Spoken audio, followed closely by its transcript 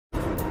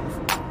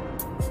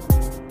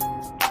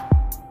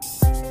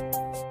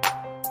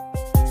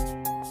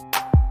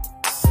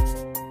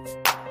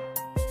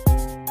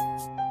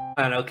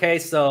Okay,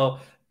 so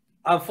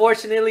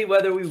unfortunately,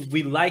 whether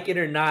we like it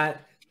or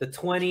not, the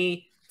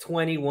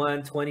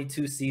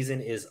 2021-22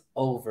 season is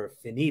over.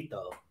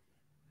 Finito.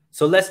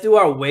 So let's do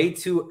our way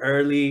too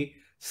early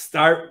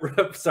start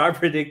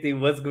predicting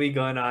what's going to be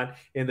going on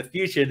in the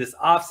future this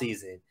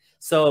offseason.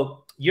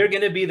 So you're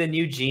going to be the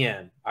new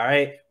GM. All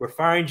right. We're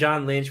firing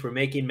John Lynch. We're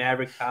making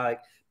Maverick Pollock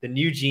the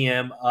new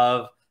GM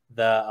of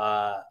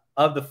the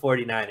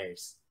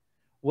 49ers.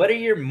 What are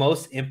your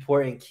most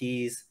important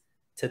keys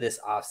to this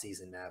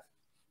offseason, Nav?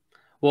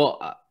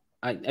 Well,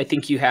 I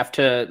think you have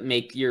to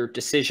make your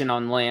decision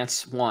on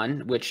Lance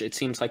one, which it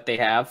seems like they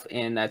have,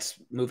 and that's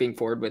moving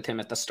forward with him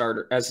at the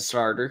starter as a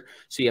starter.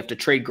 So you have to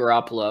trade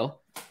Garoppolo,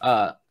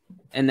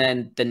 and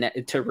then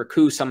to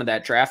recoup some of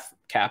that draft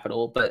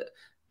capital. But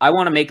I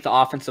want to make the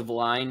offensive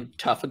line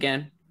tough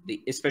again,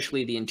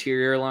 especially the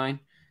interior line.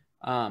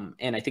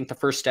 And I think the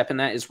first step in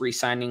that is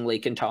re-signing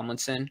Laken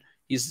Tomlinson.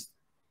 He's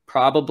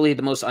probably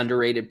the most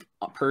underrated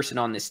person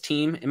on this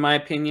team, in my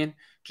opinion,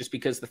 just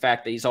because the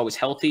fact that he's always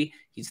healthy,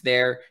 he's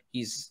there,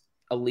 he's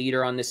a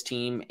leader on this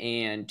team,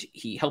 and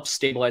he helps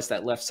stabilize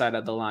that left side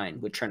of the line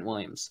with Trent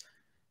Williams.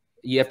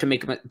 You have to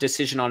make a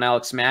decision on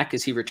Alex Mack.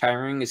 Is he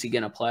retiring? Is he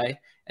going to play?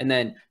 And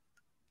then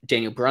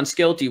Daniel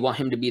Brunskill, do you want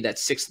him to be that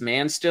sixth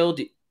man still?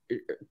 Do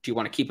you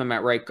want to keep him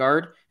at right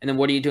guard? And then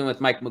what are you doing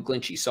with Mike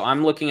McGlinchey? So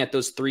I'm looking at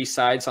those three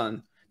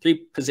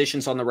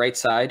positions on the right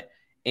side,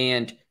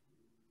 and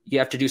you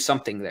have to do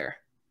something there.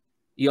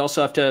 You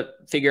also have to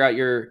figure out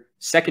your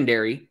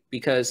secondary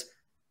because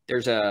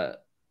there's a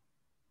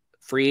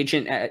free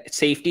agent at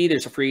safety,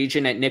 there's a free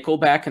agent at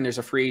nickelback, and there's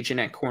a free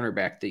agent at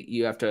cornerback that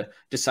you have to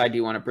decide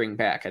you want to bring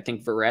back. I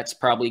think Verrett's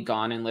probably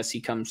gone unless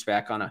he comes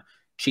back on a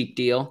cheap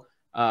deal.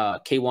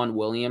 K'Waun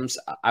Williams,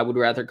 I would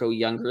rather go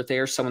younger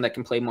there, someone that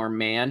can play more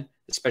man,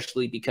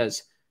 especially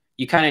because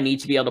you kind of need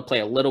to be able to play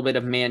a little bit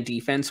of man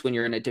defense when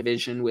you're in a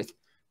division with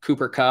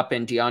Cooper Kupp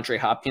and DeAndre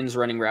Hopkins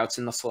running routes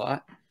in the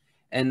slot.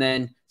 And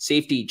then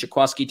safety,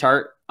 Jaquiski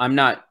Tartt. I'm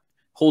not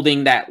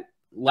holding that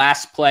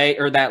last play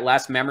or that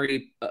last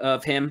memory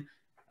of him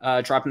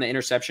dropping the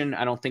interception.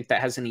 I don't think that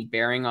has any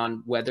bearing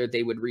on whether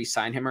they would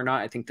re-sign him or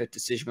not. I think that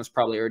decision was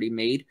probably already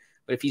made.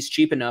 But if he's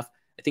cheap enough,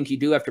 I think you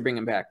do have to bring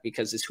him back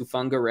because is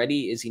Hufanga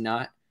ready? Is he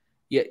not?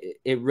 Yeah,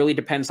 it really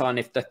depends on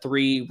if the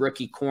three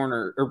rookie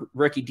corner or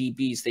rookie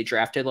DBs they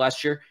drafted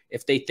last year,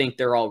 if they think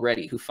they're all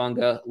ready.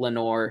 Hufanga,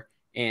 Lenoir,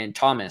 and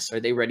Thomas, are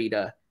they ready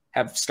to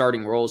have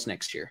starting roles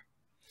next year?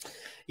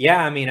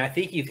 Yeah, I mean, I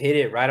think you've hit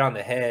it right on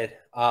the head.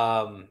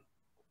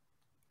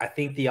 I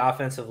think the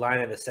offensive line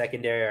and the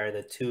secondary are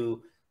the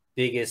two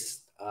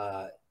biggest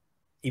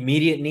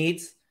immediate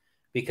needs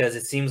because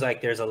it seems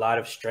like there's a lot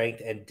of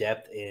strength and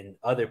depth in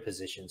other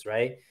positions,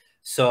 right?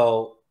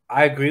 So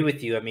I agree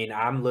with you. I mean,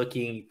 I'm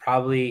looking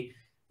probably,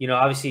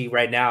 obviously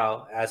right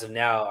now, as of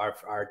now,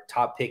 our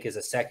top pick is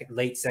a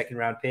late second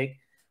round pick,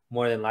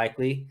 more than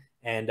likely.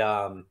 And,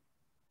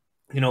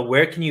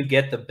 where can you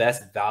get the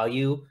best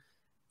value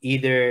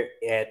either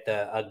at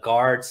a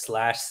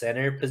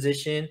guard/center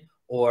position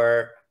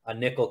or a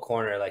nickel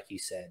corner, like you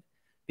said?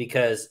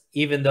 Because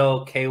even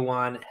though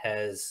K'Waun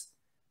has,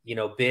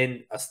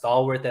 been a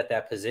stalwart at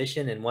that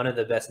position and one of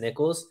the best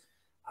nickels,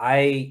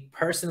 I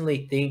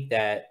personally think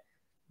that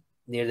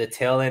near the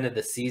tail end of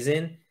the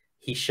season,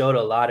 he showed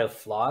a lot of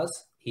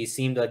flaws. He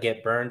seemed to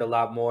get burned a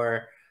lot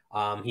more.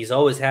 He's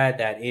always had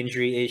that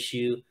injury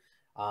issue.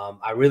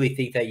 I really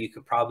think that you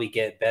could probably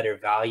get better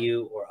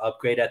value or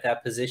upgrade at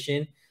that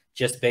position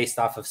just based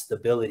off of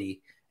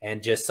stability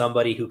and just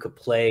somebody who could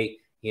play,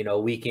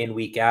 week in,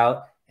 week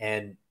out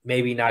and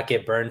maybe not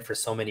get burned for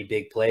so many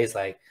big plays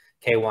like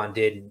K'Waun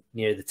did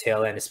near the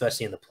tail end,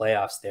 especially in the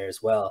playoffs there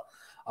as well.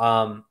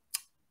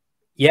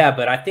 Yeah,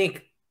 but I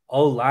think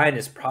O-line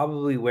is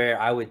probably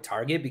where I would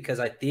target because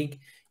I think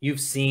you've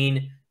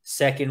seen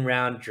second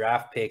round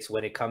draft picks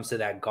when it comes to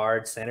that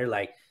guard center,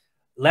 like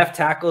left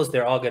tackles,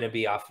 they're all going to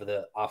be off of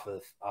the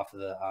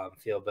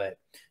field. But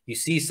you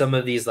see some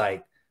of these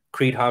like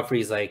Creed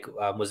Humphreys, like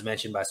was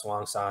mentioned by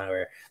Swang Song,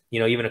 or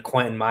even a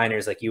Quentin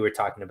Miners, like you were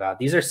talking about.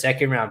 These are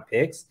second round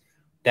picks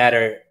that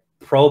are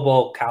Pro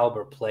Bowl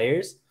caliber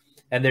players,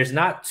 and there's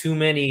not too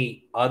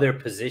many other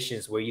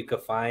positions where you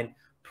could find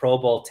Pro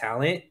Bowl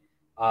talent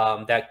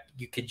that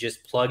you could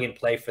just plug and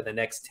play for the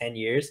next 10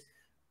 years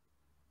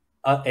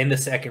in the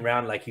second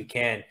round like you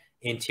can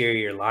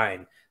interior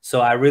line.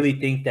 So I really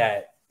think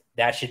that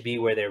should be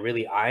where they're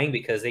really eyeing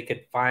because they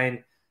could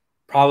find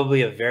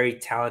probably a very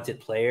talented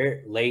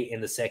player late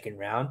in the second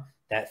round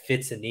that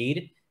fits a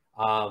need.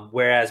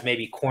 Whereas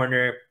maybe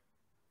corner,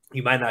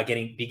 you might not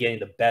be getting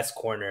the best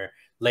corner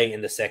late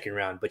in the second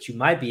round, but you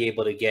might be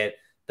able to get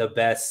the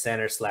best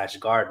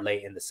center/guard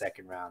late in the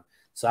second round.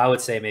 So I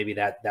would say maybe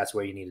that's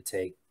where you need to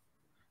take.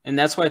 And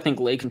that's why I think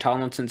Laken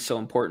Tomlinson's so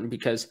important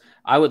because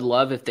I would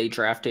love if they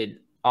drafted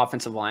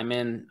offensive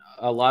linemen.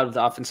 A lot of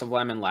the offensive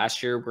linemen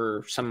last year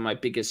were some of my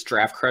biggest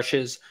draft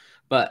crushes,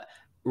 but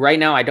right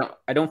now I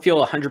don't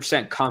feel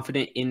 100%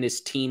 confident in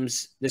this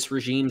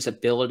regime's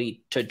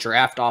ability to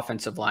draft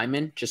offensive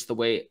linemen, just the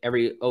way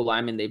every O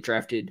lineman they've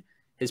drafted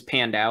has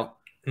panned out.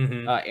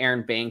 Mm-hmm.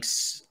 Aaron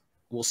Banks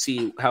we'll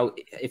see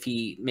if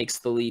he makes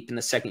the leap in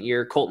the second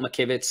year. Colt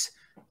McKivitz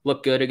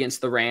looked good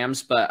against the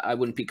Rams, but I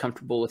wouldn't be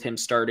comfortable with him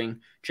starting.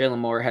 Jalen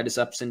Moore had his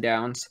ups and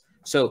downs.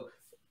 So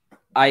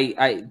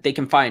they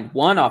can find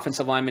one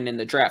offensive lineman in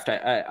the draft.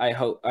 I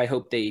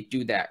hope they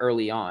do that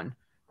early on,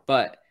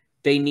 but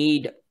they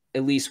need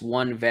at least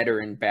one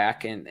veteran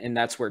back, and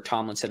that's where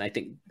Tomlinson, I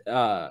think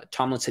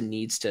Tomlinson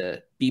needs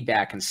to be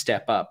back and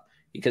step up,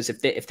 because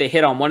if they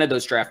hit on one of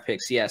those draft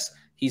picks, yes,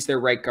 he's their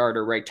right guard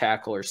or right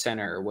tackle or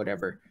center or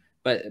whatever,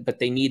 but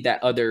they need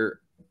that other,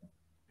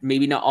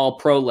 maybe not all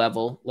pro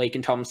level.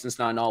 Laken Tomlinson's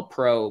not an all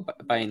pro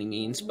by any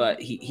means,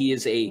 but he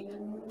is a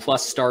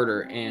plus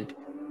starter, and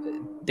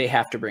they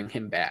have to bring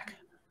him back.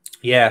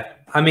 Yeah.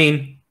 I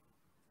mean,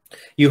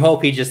 you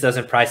hope he just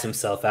doesn't price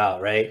himself out,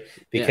 right?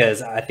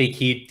 Because I think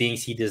he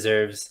thinks he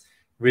deserves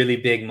really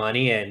big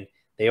money, and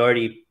they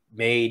already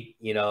made,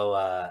 they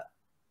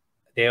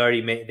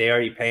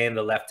already paying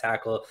the left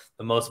tackle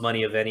the most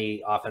money of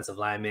any offensive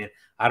lineman.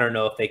 I don't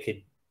know if they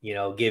could,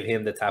 give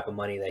him the type of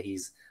money that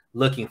he's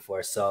looking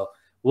for. So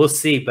we'll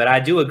see. But I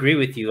do agree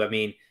with you. I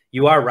mean,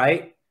 you are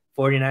right.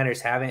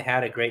 49ers haven't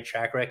had a great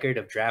track record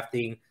of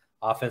drafting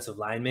offensive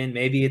linemen.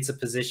 Maybe it's a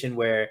position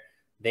where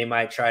they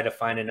might try to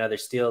find another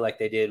steal like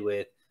they did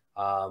with,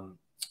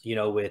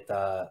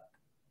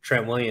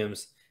 Trent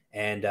Williams,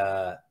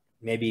 and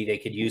maybe they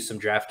could use some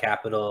draft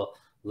capital,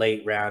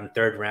 late round,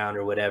 third round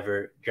or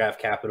whatever, draft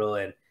capital,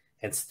 and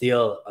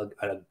steal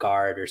a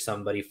guard or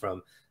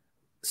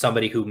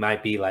somebody who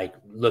might be like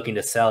looking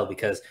to sell,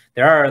 because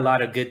there are a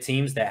lot of good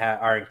teams that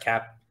are in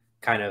cap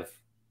kind of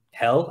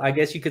hell, I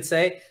guess you could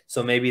say.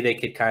 So maybe they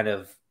could kind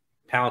of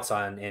pounce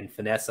on and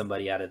finesse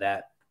somebody out of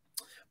that.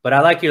 But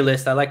I like your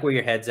list. I like where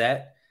your head's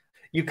at.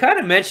 You kind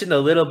of mentioned a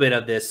little bit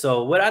of this.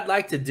 So what I'd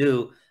like to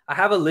do, I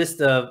have a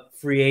list of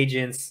free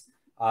agents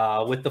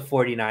with the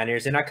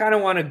 49ers, and I kind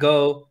of want to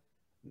go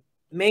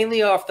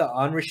mainly off the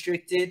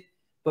unrestricted,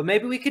 but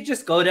maybe we could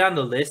just go down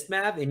the list,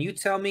 Mav, and you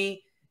tell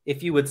me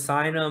if you would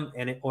sign them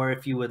or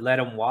if you would let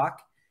them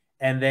walk,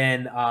 and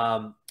then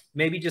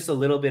maybe just a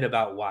little bit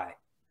about why.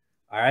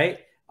 All right.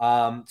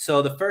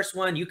 So the first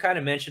one you kind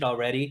of mentioned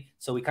already,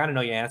 so we kind of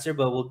know your answer,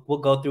 but we'll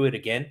go through it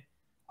again.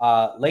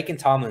 Laken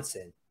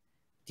Tomlinson,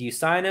 do you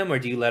sign him or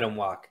do you let him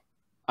walk?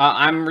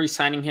 I'm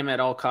re-signing him at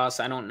all costs.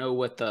 I don't know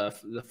what the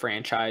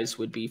franchise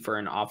would be for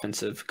an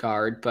offensive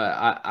guard, but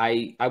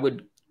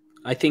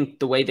I think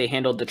the way they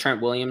handled the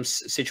Trent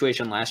Williams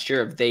situation last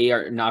year, if they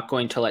are not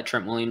going to let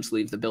Trent Williams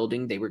leave the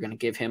building, they were going to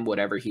give him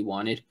whatever he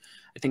wanted.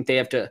 I think they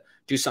have to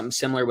do something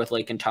similar with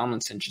Laken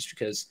Tomlinson, just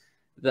because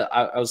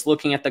I was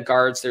looking at the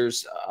guards.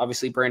 There's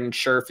obviously Brandon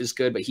Scherf is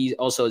good, but he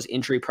also has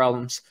injury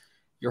problems.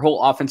 Your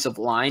whole offensive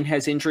line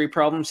has injury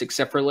problems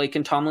except for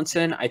Laken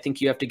Tomlinson. I think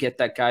you have to get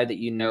that guy that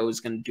is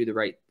going to do the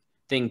right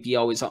thing,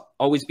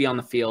 always be on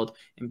the field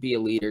and be a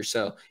leader.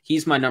 So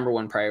he's my number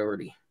one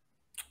priority.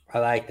 I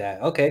like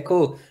that. Okay,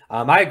 cool.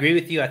 I agree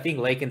with you. I think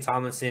Laken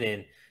Tomlinson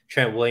and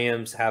Trent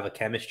Williams have a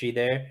chemistry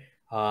there.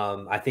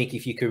 I think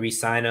if you could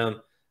re-sign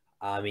him,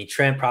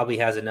 Trent probably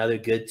has another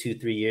good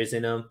 2-3 years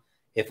in him.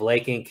 If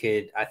Laken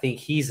could, I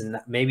think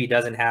maybe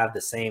doesn't have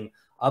the same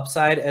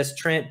upside as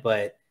Trent,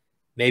 but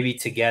maybe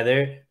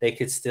together they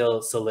could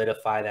still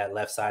solidify that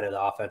left side of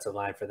the offensive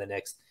line for the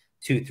next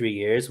 2-3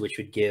 years, which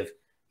would give,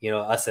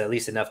 us at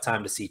least enough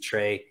time to see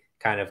Trey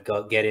kind of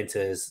go into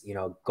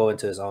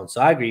his own. So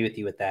I agree with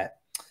you with that.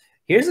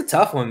 Here's a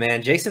tough one,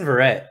 man. Jason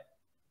Verrett.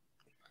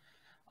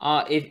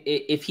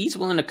 If he's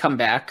willing to come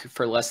back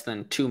for less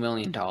than $2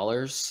 million,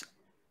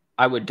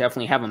 I would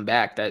definitely have him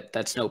back.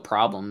 That's no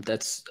problem.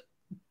 That's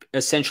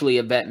essentially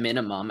a vet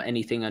minimum.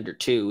 Anything under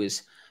 2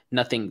 is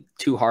nothing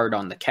too hard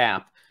on the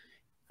cap.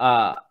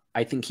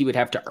 I think he would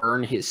have to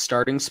earn his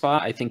starting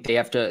spot. I think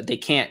they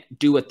can't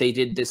do what they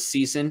did this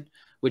season,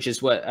 which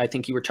is what I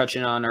think you were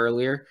touching on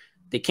earlier.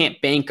 They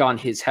can't bank on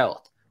his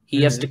health.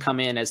 He has to come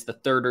in as the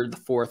third or the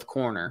fourth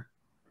corner.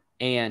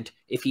 And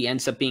if he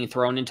ends up being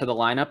thrown into the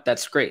lineup,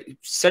 that's great.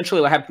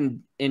 Essentially what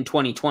happened in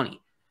 2020.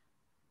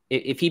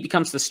 If he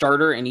becomes the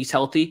starter and he's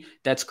healthy,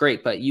 that's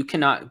great. But you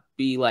cannot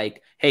be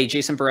like, hey,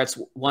 Jason Verrett's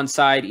one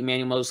side,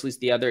 Emmanuel Mosley's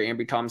the other,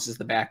 Ambry Thomas is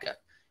the backup.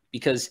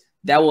 Because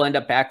that will end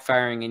up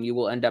backfiring, and you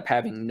will end up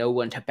having no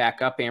one to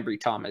back up Ambry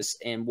Thomas,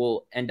 and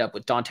we'll end up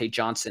with Dante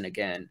Johnson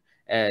again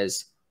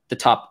as the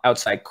top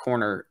outside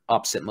corner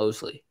opposite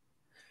Mosley.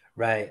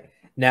 Right.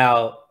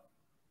 Now,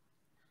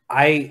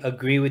 I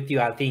agree with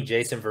you. I think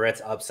Jason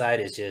Verrett's upside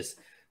is just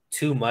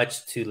too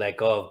much to let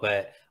go of,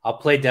 but I'll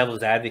play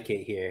devil's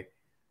advocate here.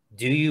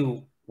 Do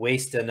you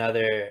waste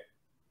another,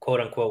 quote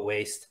unquote,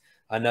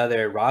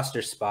 another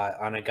roster spot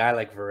on a guy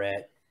like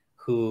Verrett,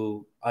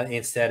 who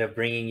instead of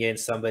bringing in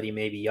somebody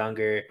maybe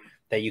younger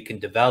that you can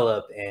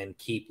develop and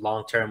keep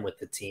long-term with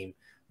the team,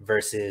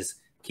 versus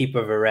keep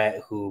a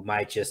Verrett who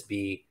might just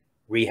be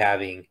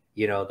rehabbing,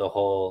 the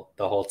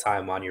whole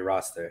time on your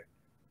roster?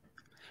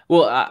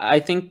 Well, I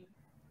think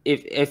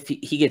if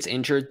he gets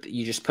injured,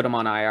 you just put him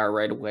on IR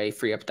right away,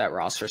 free up that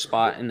roster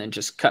spot, and then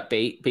just cut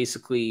bait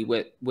basically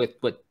with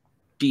what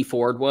Dee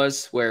Ford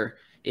was, where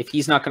if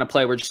he's not going to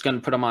play, we're just going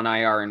to put him on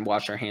IR and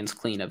wash our hands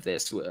clean of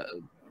this.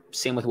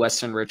 Same with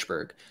Weston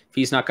Richburg. If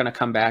he's not going to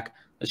come back,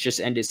 let's just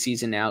end his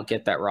season now,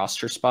 get that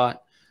roster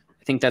spot.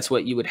 I think that's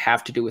what you would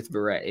have to do with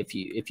Verrett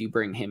if you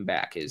bring him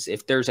back. Is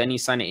if there's any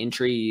sign of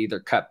injury, you either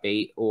cut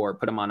bait or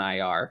put him on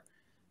IR.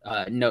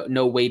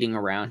 No waiting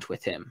around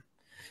with him.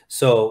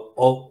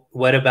 So,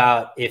 what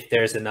about if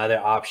there's another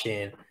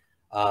option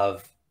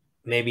of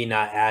maybe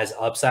not as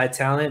upside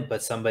talent,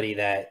 but somebody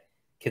that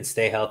can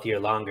stay healthier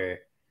longer?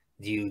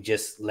 Do you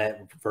just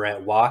let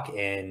Verrett walk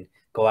and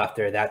go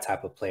after that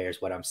type of player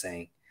is what I'm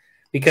saying?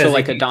 Because so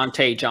like a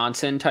Dante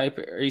Johnson type,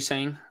 are you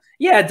saying?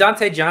 Yeah,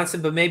 Dante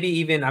Johnson, but maybe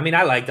even, I mean,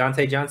 I like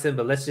Dante Johnson,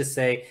 but let's just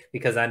say,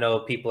 because I know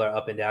people are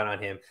up and down on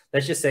him,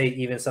 let's just say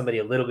even somebody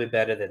a little bit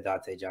better than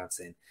Dante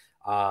Johnson.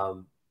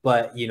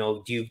 But, you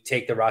know, do you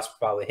take the roster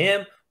spot with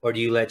him or do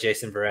you let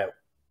Jason Verrett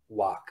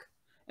walk?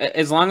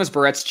 As long as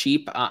Verrett's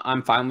cheap,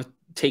 I'm fine with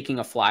taking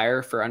a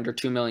flyer for under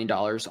 $2 million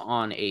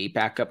on a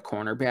backup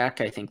cornerback.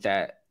 I think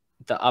that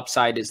the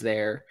upside is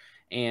there.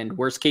 And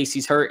worst case,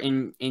 he's hurt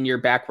in your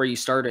back where you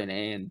started.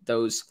 And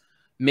those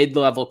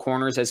mid-level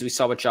corners, as we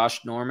saw with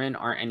Josh Norman,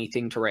 aren't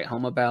anything to write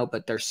home about,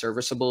 but they're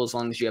serviceable as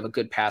long as you have a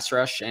good pass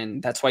rush.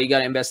 And that's why you got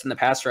to invest in the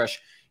pass rush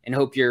and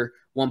hope your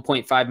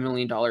 $1.5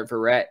 million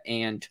Verrett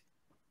and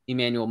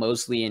Emmanuel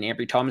Mosley and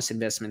Ambry Thomas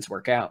investments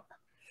work out.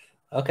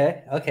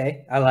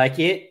 Okay. I like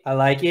it.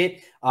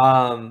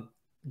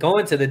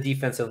 Going to the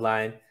defensive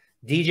line,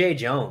 DJ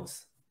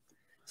Jones.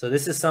 So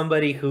this is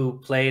somebody who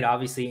played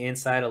obviously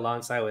inside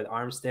alongside with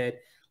Armstead, a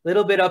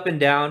little bit up and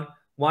down.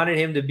 Wanted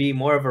him to be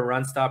more of a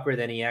run stopper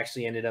than he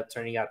actually ended up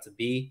turning out to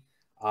be.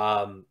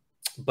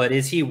 But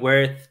is he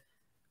worth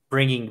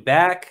bringing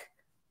back?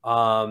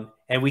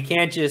 And we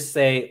can't just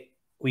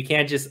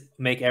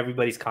make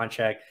everybody's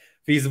contract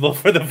feasible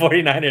for the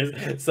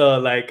 49ers. So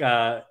like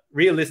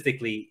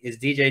realistically, is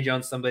DJ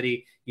Jones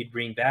somebody you'd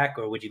bring back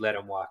or would you let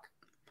him walk?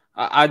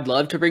 I'd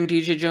love to bring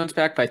DJ Jones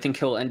back, but I think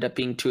he'll end up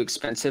being too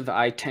expensive.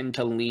 I tend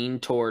to lean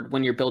toward,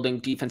 when you're building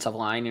defensive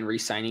line and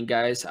re-signing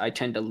guys, I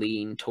tend to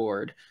lean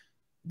toward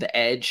the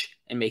edge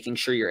and making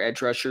sure your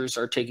edge rushers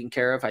are taken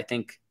care of. I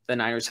think the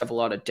Niners have a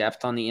lot of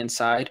depth on the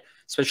inside,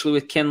 especially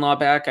with Kinlaw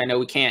back. I know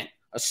we can't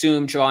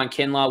assume Javon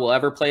Kinlaw will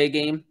ever play a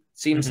game,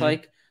 seems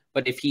like,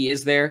 but if he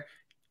is there,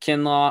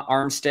 Kinlaw,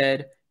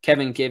 Armstead,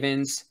 Kevin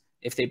Givens,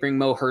 if they bring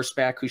Mo Hurst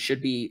back, who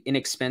should be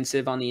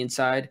inexpensive on the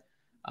inside,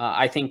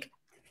 I think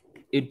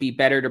it'd be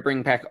better to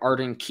bring back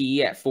Arden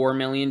Key at $4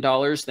 million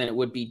than it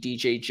would be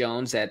DJ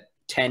Jones at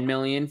 $10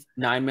 million,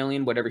 $9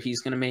 million, whatever he's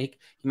going to make.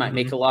 He might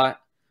make a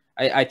lot.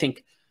 I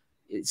think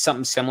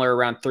something similar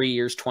around 3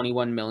 years,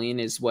 $21 million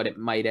is what it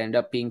might end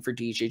up being for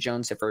DJ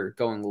Jones if we're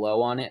going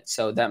low on it.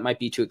 So that might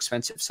be too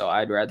expensive. So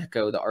I'd rather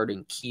go the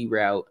Arden Key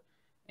route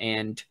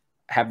and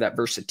have that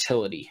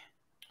versatility.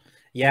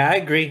 Yeah, I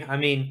agree. I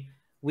mean,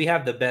 we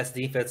have the best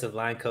defensive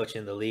line coach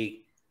in the league,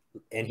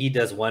 and he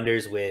does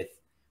wonders with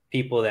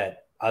people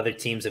that other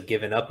teams have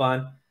given up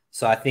on.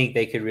 So I think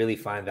they could really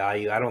find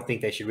value. I don't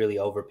think they should really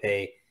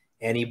overpay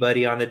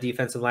anybody on the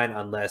defensive line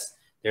unless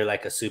they're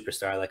like a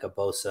superstar, like a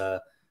Bosa,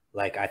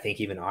 like I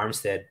think even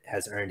Armstead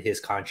has earned his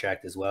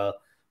contract as well.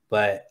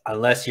 But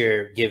unless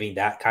you're giving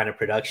that kind of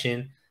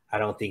production, I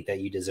don't think that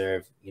you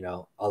deserve, you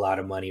know, a lot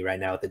of money right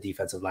now with the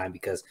defensive line,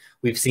 because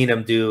we've seen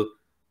them do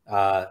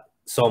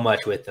so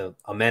much with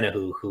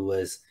Amenahu, who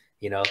was,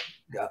 you know,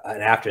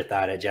 an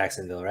afterthought at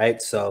Jacksonville,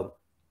 right? So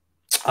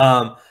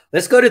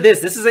let's go to this.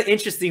 This is an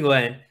interesting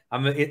one.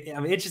 I'm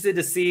interested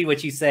to see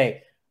what you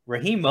say.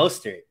 Raheem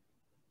Mostert.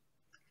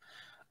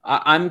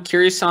 I'm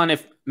curious on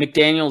if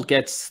McDaniel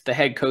gets the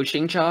head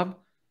coaching job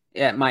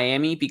at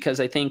Miami, because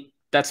I think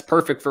that's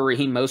perfect for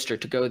Raheem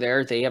Mostert to go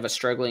there. They have a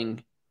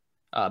struggling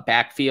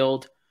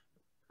backfield.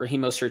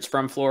 Raheem Mostert's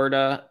from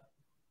Florida.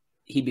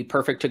 He'd be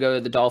perfect to go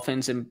to the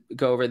Dolphins and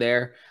go over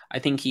there. I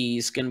think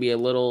he's going to be a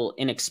little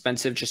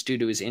inexpensive just due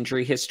to his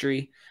injury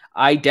history.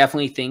 I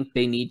definitely think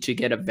they need to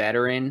get a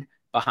veteran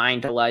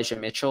behind Elijah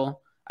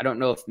Mitchell. I don't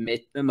know if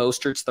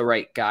Mostert's the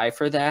right guy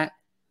for that.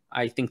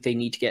 I think they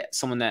need to get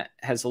someone that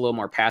has a little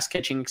more pass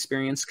catching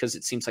experience, because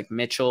it seems like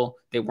Mitchell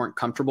they weren't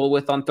comfortable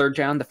with on third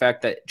down. The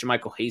fact that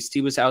JaMycal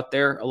Hasty was out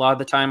there a lot of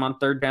the time on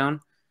third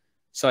down.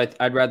 So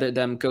I'd rather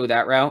them go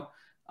that route.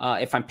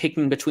 If I'm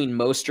picking between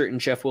Mostert and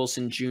Jeff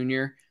Wilson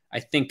Jr., I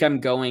think I'm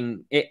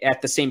going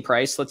at the same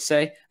price, let's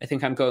say. I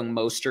think I'm going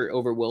Mostert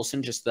over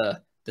Wilson, just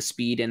the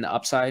speed and the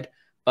upside.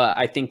 But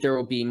I think there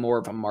will be more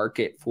of a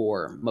market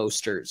for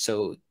Mostert,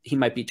 so he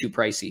might be too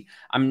pricey.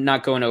 I'm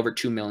not going over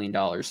 $2 million,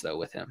 though,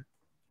 with him.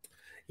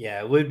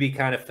 Yeah, it would be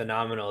kind of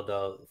phenomenal,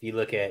 though, if you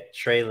look at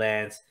Trey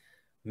Lance,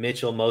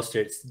 Mitchell,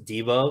 Mostert's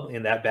Debo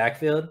in that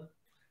backfield.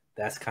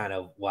 That's kind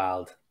of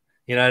wild.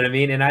 You know what I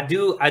mean? And I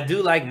do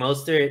like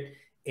Mostert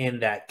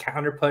in that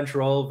counterpunch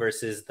role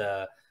versus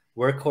the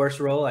workhorse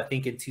role. I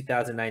think in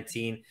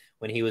 2019,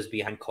 when he was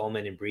behind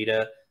Coleman and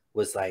Breida,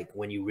 was like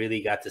when you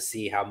really got to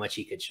see how much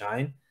he could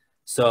shine.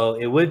 So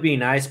it would be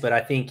nice, but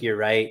I think you're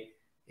right.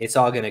 It's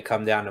all going to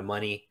come down to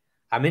money.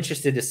 I'm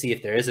interested to see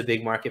if there is a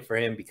big market for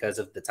him because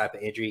of the type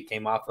of injury he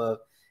came off of.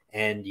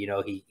 And, you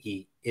know,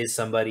 he is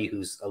somebody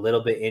who's a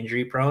little bit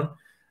injury prone.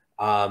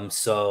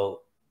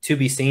 So to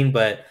be seen,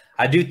 but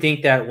I do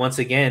think that once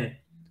again,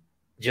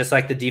 just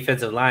like the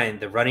defensive line,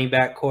 the running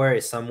back core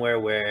is somewhere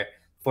where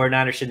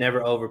 49ers should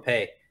never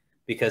overpay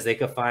because they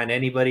could find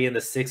anybody in the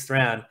 6th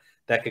round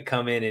that could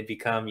come in and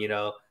become,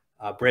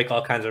 break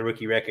all kinds of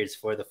rookie records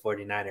for the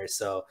 49ers.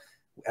 So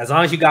as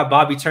long as you got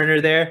Bobby Turner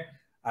there,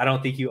 I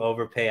don't think you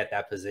overpay at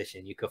that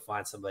position. You could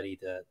find somebody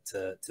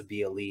to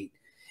be elite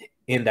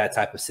in that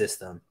type of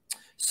system.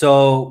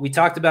 So we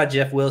talked about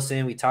Jeff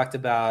Wilson. We talked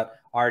about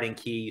Arden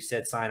Key. You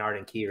said sign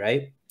Arden Key,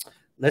 right?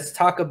 Let's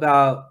talk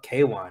about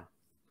K'Waun.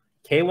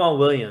 K'Waun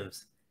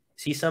Williams.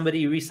 Is he somebody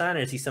you resign or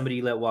is he somebody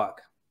you let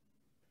walk?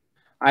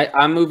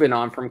 I'm moving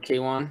on from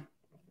K'Waun.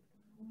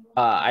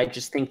 I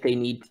just think they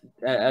need,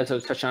 as I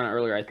was touching on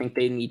earlier, I think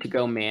they need to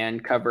go man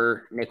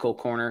cover, nickel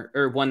corner,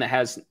 or one that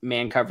has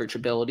man coverage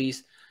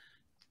abilities.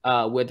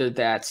 Whether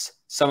that's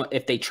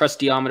if they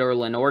trust Diamond or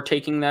Lenoir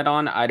taking that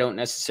on, I don't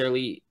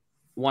necessarily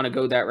want to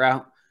go that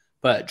route.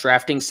 But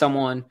drafting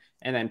someone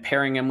and then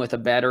pairing him with a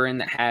veteran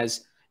that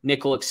has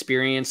nickel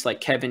experience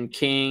like Kevin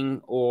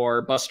King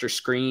or Buster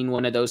Screen,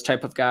 one of those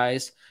type of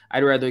guys,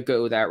 I'd rather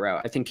go that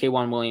route. I think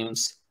K'Waun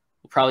Williams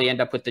will probably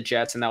end up with the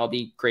Jets, and that'll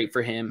be great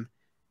for him.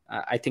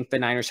 I think the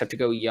Niners have to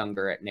go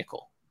younger at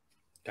nickel.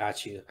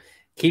 Got you.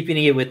 Keeping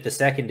it with the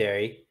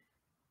secondary,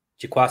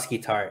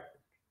 Jaquiski Tartt.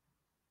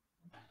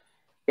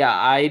 Yeah,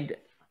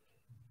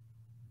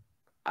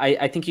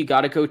 I think you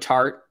got to go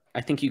Tartt. I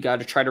think you got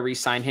to try to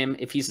re-sign him.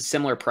 If he's a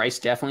similar price,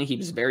 definitely. He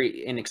was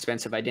very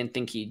inexpensive. I didn't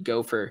think he'd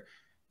go for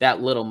that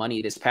little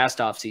money this past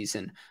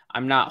offseason.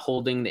 I'm not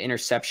holding the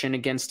interception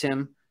against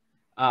him.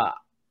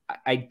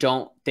 I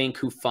don't think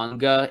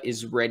Hufanga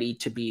is ready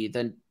to be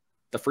the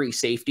free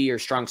safety or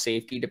strong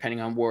safety,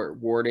 depending on where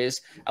Ward is.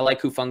 I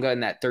like Hufanga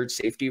in that third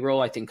safety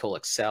role. I think he'll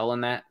excel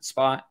in that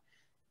spot,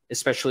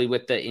 especially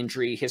with the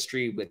injury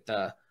history with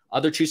the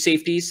other two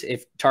safeties.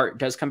 If Tartt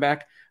does come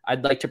back,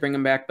 I'd like to bring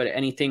him back, but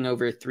anything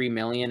over $3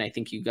 million, I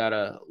think you got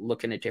to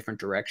look in a different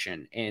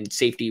direction, and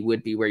safety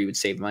would be where you would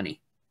save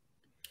money.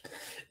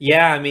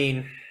 Yeah, I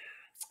mean,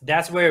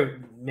 that's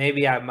where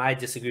maybe I might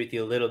disagree with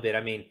you a little bit.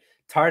 I mean,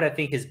 Tartt, I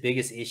think his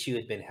biggest issue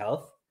has been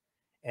health.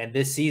 And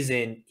this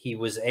season, he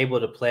was able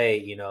to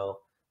play,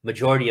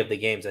 majority of the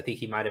games. I think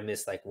he might have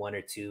missed like 1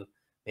 or 2,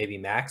 maybe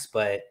max.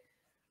 But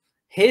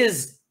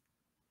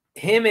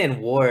him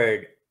and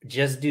Ward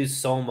just do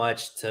so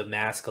much to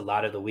mask a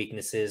lot of the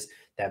weaknesses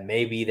that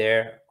may be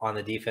there on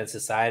the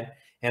defensive side.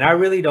 And I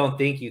really don't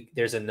think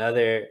there's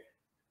another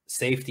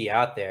safety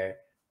out there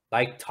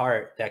like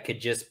Tartt that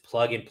could just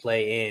plug and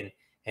play in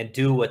and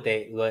do what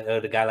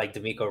the guy like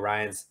DeMeco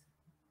Ryans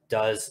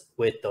does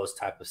with those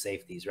type of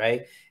safeties,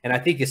 right? And I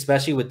think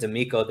especially with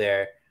DeMeco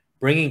there,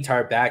 bringing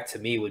Tartt back to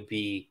me would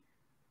be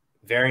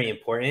very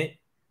important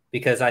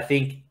because I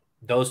think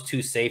those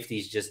two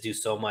safeties just do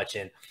so much.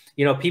 And,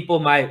 people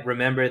might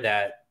remember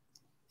that,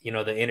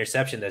 the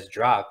interception that's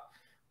dropped,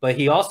 but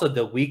he also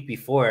the week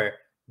before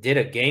did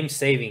a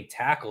game-saving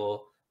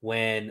tackle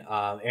when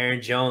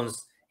Aaron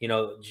Jones,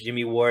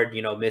 Jimmy Ward,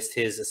 missed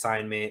his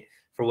assignment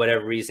for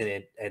whatever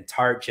reason, and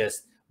Tartt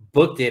just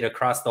booked it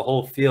across the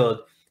whole field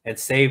and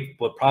saved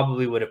what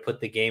probably would have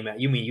put the game at.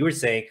 You were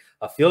saying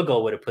a field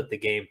goal would have put the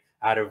game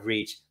out of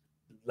reach,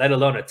 let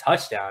alone a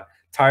touchdown.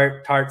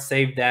 Tartt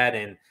saved that,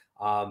 and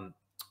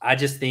I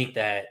just think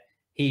that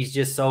he's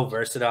just so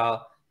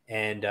versatile.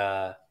 And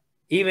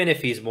even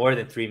if he's more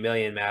than $3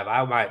 million, Mav,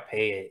 I might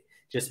pay it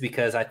just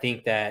because I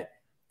think that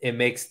it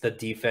makes the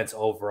defense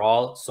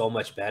overall so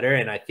much better.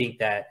 And I think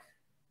that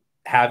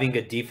having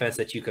a defense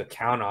that you could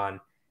count on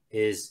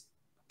is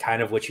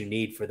kind of what you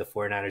need for the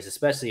 49ers,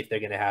 especially if they're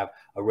going to have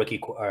a rookie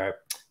or,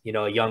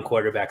 a young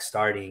quarterback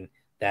starting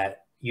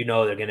that,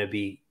 they're going to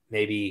be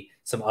maybe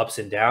some ups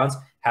and downs.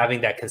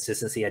 Having that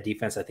consistency at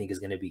defense, I think is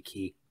going to be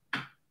key.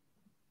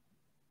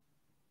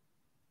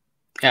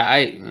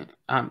 Yeah,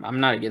 I'm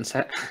not against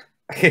that.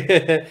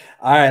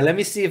 All right. Let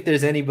me see if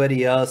there's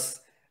anybody else.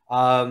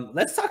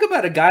 Let's talk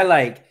about a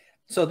guy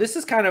so this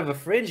is kind of a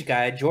fringe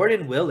guy,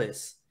 Jordan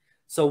Willis.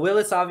 So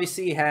Willis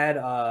obviously had,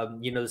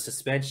 the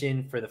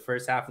suspension for the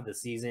first half of the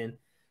season.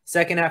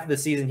 Second half of the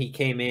season, he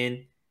came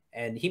in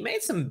and he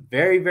made some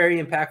very,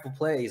 very impactful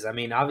plays. I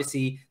mean,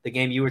 obviously, the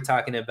game you were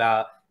talking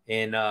about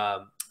in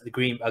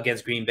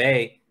against Green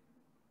Bay,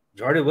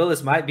 Jordan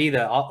Willis might be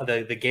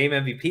the game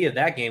MVP of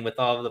that game with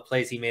all of the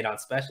plays he made on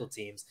special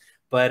teams.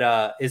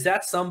 But is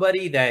that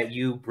somebody that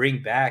you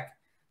bring back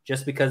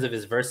just because of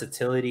his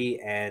versatility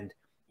and,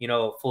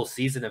 full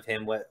season of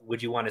him? What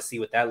would you want to see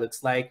what that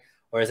looks like?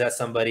 Or is that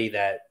somebody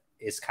that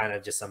is kind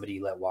of just somebody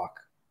you let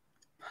walk?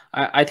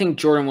 I think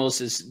Jordan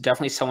Willis is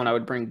definitely someone I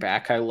would bring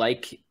back. I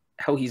like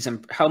how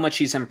much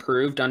he's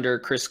improved under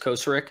Chris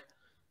Kocurek.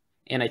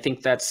 And I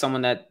think that's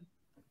someone that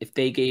if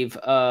they gave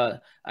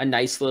a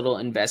nice little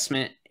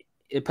investment,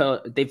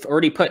 they've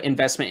already put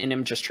investment in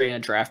him, just trading a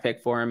draft pick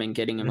for him and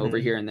getting him over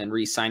here and then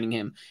re-signing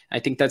him. I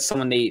think that's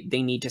someone they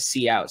need to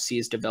see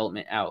his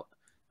development out.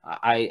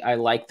 I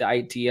like the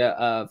idea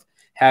of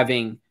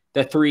having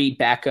the 3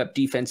 backup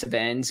defensive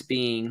ends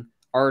being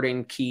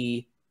Arden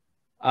Key,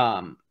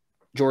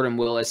 Jordan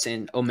Willis,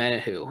 and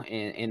Omenihu.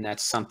 And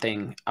that's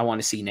something I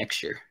want to see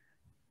next year.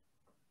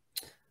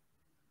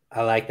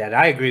 I like that.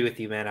 I agree with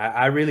you, man.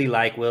 I really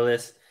like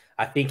Willis.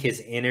 I think his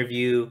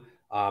interview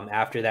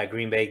after that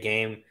Green Bay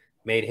game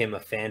made him a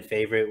fan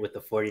favorite with the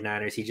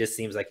 49ers. He just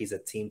seems like he's a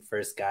team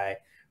first guy,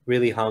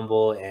 really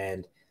humble,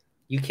 and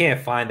you can't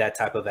find that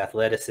type of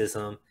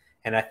athleticism.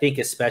 And I think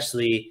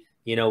especially,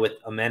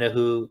 with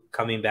Amenahu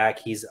coming back,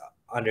 he's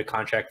under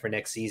contract for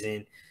next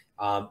season.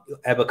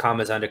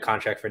 Ebukam is under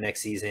contract for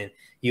next season.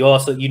 You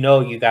also,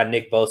 you got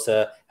Nick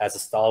Bosa as a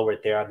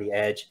stalwart there on the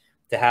edge.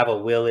 To have a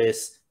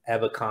Willis,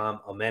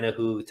 Ebukam,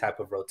 Amenahu type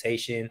of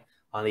rotation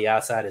on the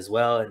outside as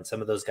well, and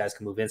some of those guys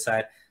can move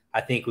inside,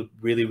 I think would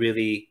really,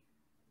 really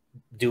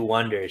do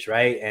wonders,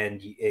 right?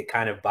 And it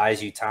kind of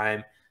buys you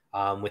time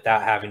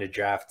without having to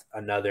draft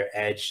another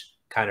edge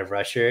kind of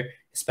rusher,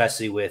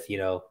 especially with,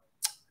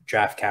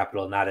 draft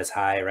capital not as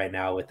high right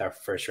now with our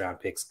first round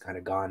picks kind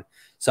of gone.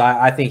 So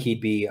I think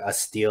he'd be a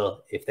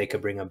steal if they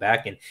could bring him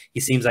back. And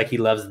he seems like he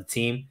loves the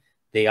team.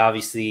 They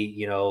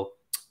obviously,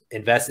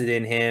 invested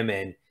in him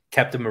and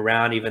kept him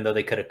around, even though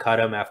they could have cut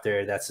him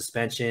after that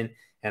suspension.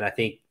 And I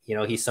think,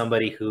 he's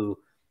somebody who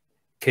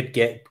could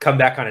come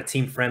back on a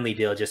team friendly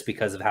deal just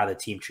because of how the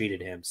team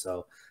treated him.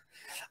 So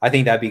I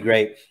think that'd be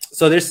great.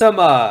 So there's some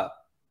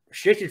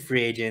restricted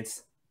free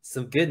agents,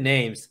 some good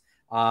names.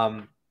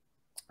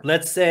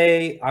 Let's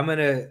say I'm going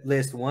to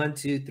list 1,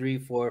 2, 3,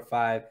 4,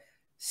 5,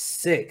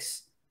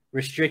 6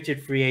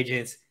 restricted free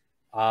agents.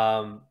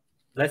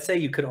 Let's say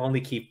you could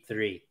only keep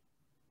 3.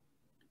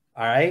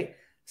 All right.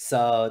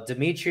 So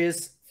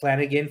Demetrius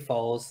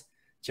Flanagan-Foles,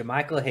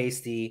 JaMycal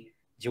Hasty,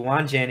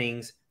 Jauan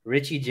Jennings,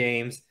 Richie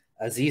James,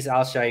 Azeez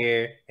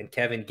Al-Shaair, and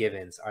Kevin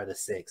Givens are the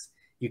 6.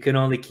 You can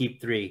only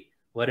keep 3.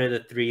 What are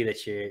the 3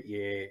 that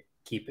you're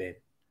keeping?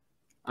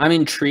 I'm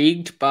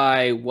intrigued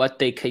by what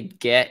they could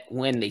get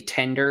when they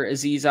tender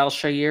Azeez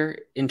Al-Shaair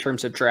in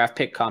terms of draft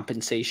pick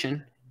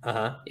compensation.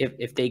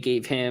 If they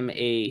gave him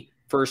a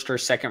first or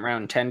second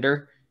round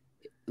tender,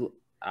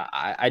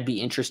 I'd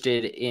be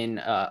interested in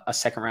a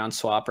second round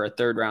swap or a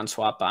third round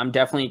swap. But I'm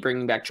definitely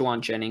bringing back Jauan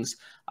Jennings.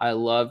 I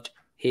loved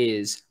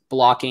his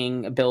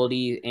blocking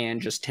ability and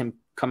just him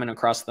coming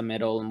across the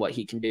middle and what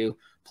he can do.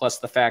 Plus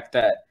the fact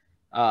that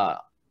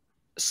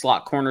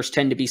slot corners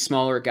tend to be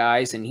smaller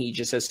guys, and he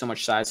just has so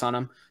much size on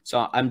him.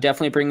 So I'm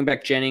definitely bringing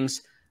back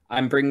Jennings.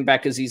 I'm bringing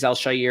back Azeez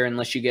Al-Shaair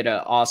unless you get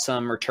an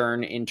awesome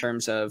return in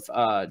terms of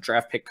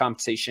draft pick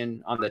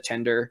compensation on the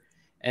tender.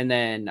 And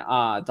then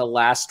the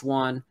last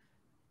one,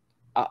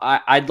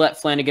 I'd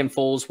let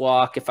Flanagan-Foles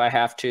walk if I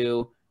have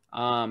to.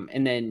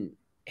 And then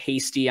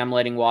Hasty, I'm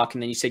letting walk.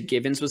 And then you said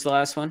Givens was the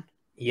last one?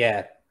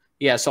 Yeah.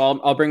 Yeah, so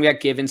I'll bring back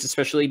Givens,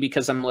 especially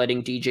because I'm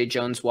letting DJ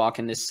Jones walk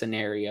in this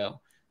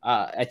scenario.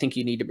 I think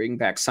you need to bring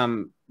back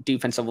some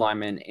defensive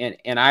linemen.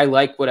 And I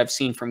like what I've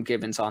seen from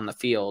Givens on the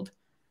field.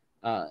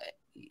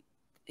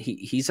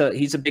 He's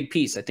a big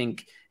piece. I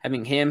think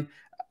having him,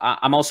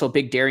 I'm also a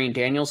big Darian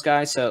Daniels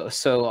guy.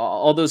 So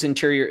all those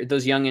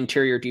young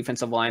interior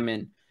defensive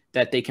linemen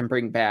that they can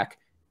bring back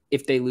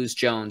if they lose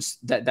Jones,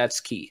 that's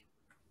key.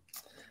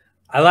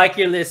 I like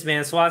your list,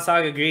 man. Swan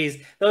Song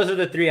agrees. Those are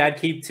the 3 I'd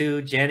keep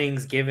too: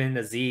 Jennings, Given,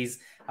 Azeez,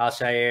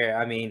 Al-Shaair.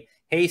 I mean,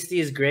 Hasty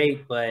is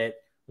great, but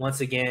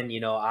once again,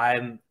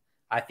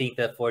 I think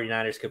the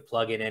 49ers could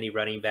plug in any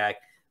running back.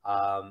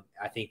 I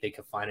think they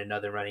could find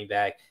another running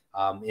back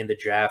in the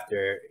draft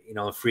or,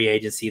 in free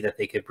agency that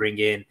they could bring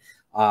in.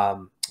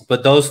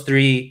 But those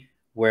 3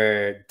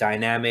 were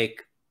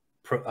dynamic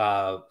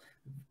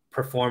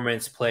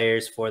performance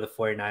players for the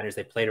 49ers.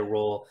 They played a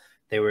role.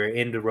 They were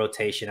in the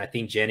rotation. I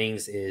think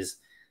Jennings is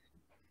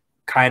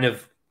kind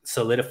of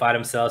solidified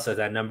himself as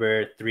that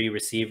number 3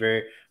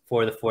 receiver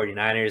for the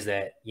 49ers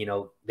that,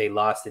 they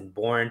lost in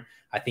Bourne.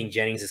 I think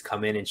Jennings has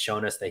come in and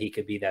shown us that he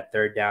could be that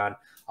third down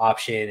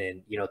option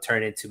and,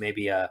 turn into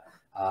maybe a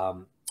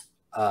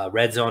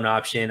red zone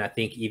option. I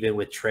think even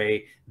with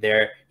Trey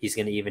there, he's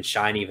going to even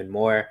shine even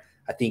more.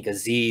 I think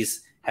Azeez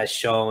has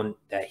shown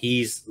that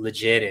he's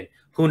legit, and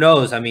who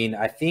knows? I mean,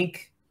 I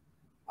think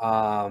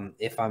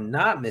if I'm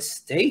not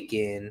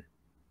mistaken,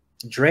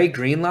 Dre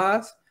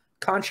Greenlaw's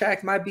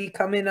contract might be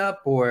coming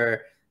up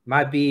or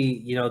might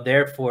be,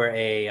 there for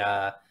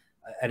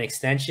an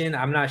extension.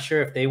 I'm not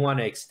sure if they want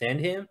to extend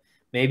him.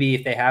 Maybe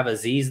if they have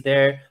Azeez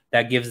there,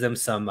 that gives them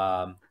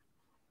some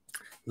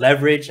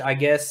leverage, I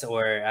guess,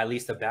 or at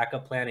least a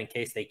backup plan in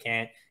case they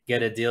can't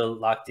get a deal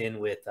locked in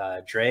with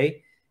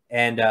Dre.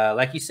 And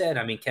like you said,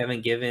 I mean,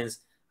 Kevin Givens,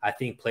 I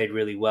think, played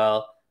really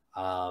well.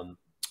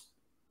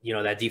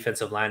 That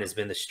defensive line has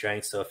been the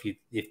strength. So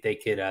if they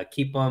could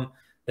keep him,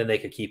 then they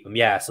could keep him.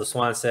 Yeah. So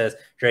Swan says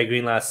Dre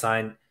Greenlaw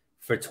signed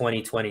for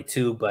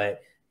 2022,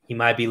 but he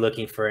might be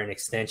looking for an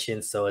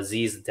extension. So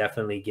Azeez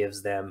definitely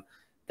gives them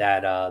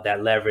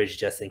that leverage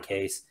just in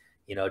case,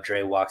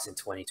 Dre walks in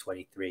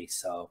 2023.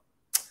 So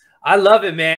I love it, man.